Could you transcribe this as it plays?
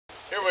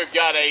Here we've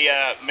got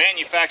a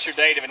manufacture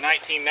date of a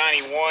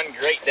 1991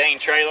 Great Dane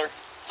trailer.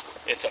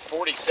 It's a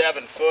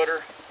 47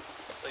 footer.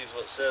 I believe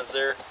what it says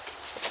there.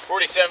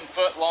 47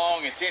 foot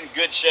long. It's in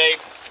good shape.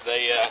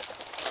 The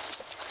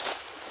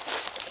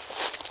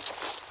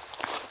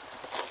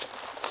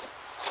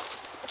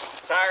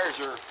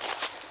tires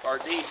are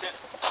decent.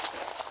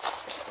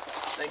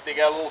 I think they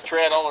got a little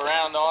tread all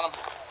around on them.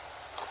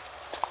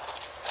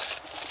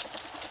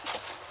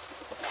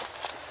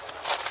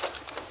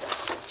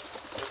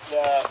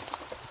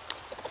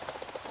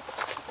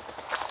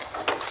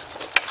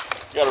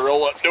 Got a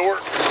roll-up door.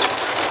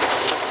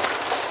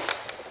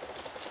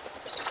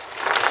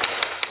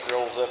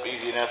 Rolls up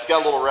easy enough. It's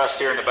got a little rust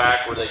here in the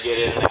back where they get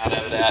in and out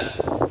of it at,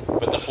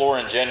 but the floor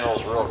in general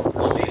is real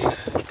decent.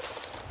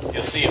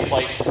 You'll see a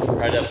place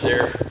right up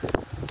there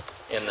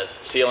in the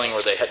ceiling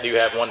where they do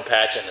have one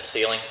patch in the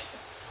ceiling.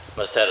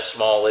 Must have had a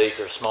small leak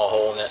or a small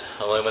hole in it,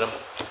 aluminum.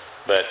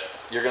 But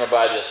you're going to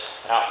buy this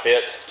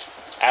outfit,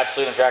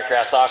 absolute tractor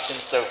house auction.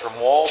 So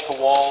from wall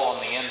to wall on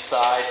the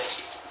inside,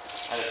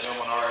 I had a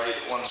gentleman already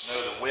that wanted to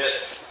know the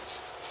width.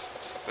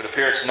 It would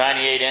appear it's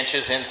 98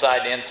 inches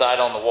inside to inside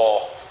on the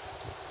wall.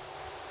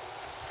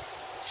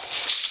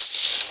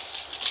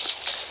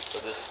 So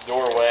this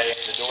doorway,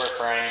 the door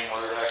frame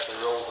where it actually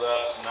rolls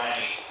up, is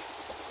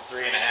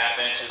 93.5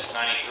 inches,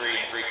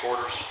 93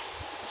 3/4.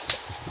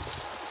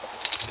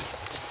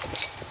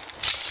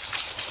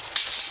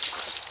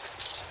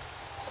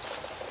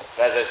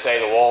 As I say,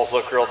 the walls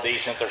look real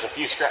decent. There's a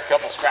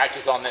couple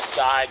scratches on this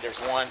side. There's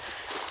one.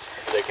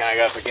 They kind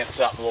of got up against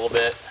something a little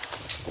bit.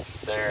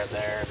 There, and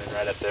then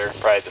right up there.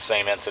 Probably the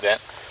same incident.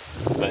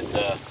 But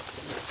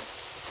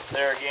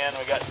there again,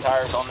 we got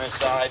tires on this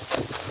side.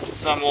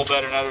 Some a little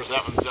better than others.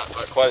 That one's not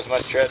quite as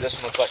much tread. This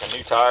one looks like a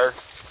new tire.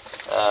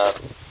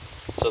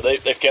 So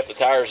they've kept the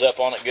tires up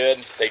on it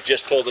good. They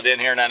just pulled it in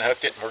here and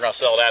unhooked it. And we're going to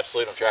sell it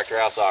absolute on Tractor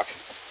House Auction.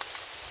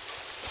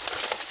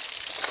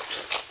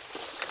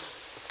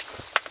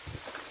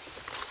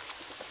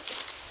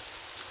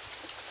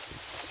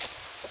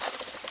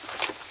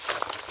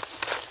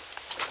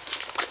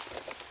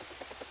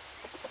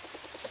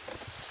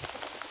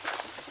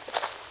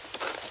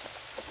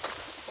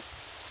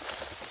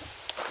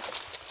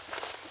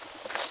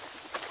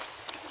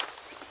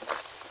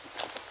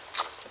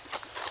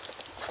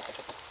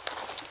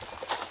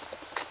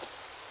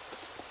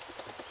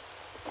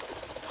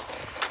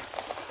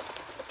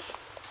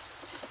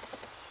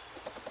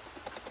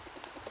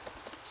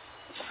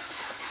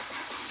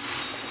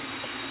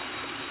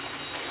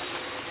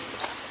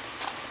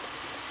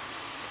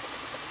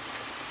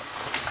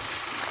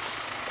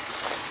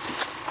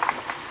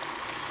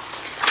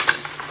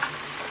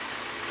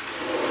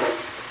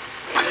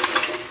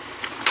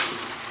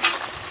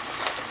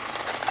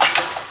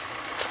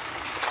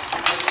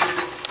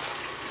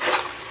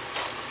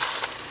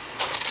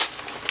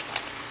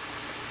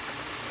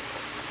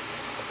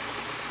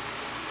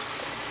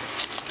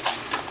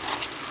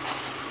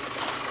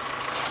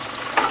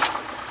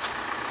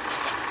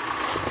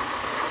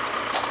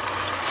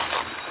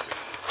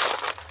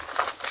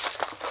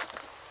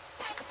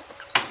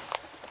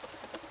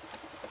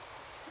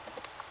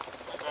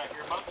 Back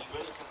here monkey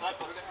with it since I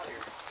put it out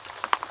here.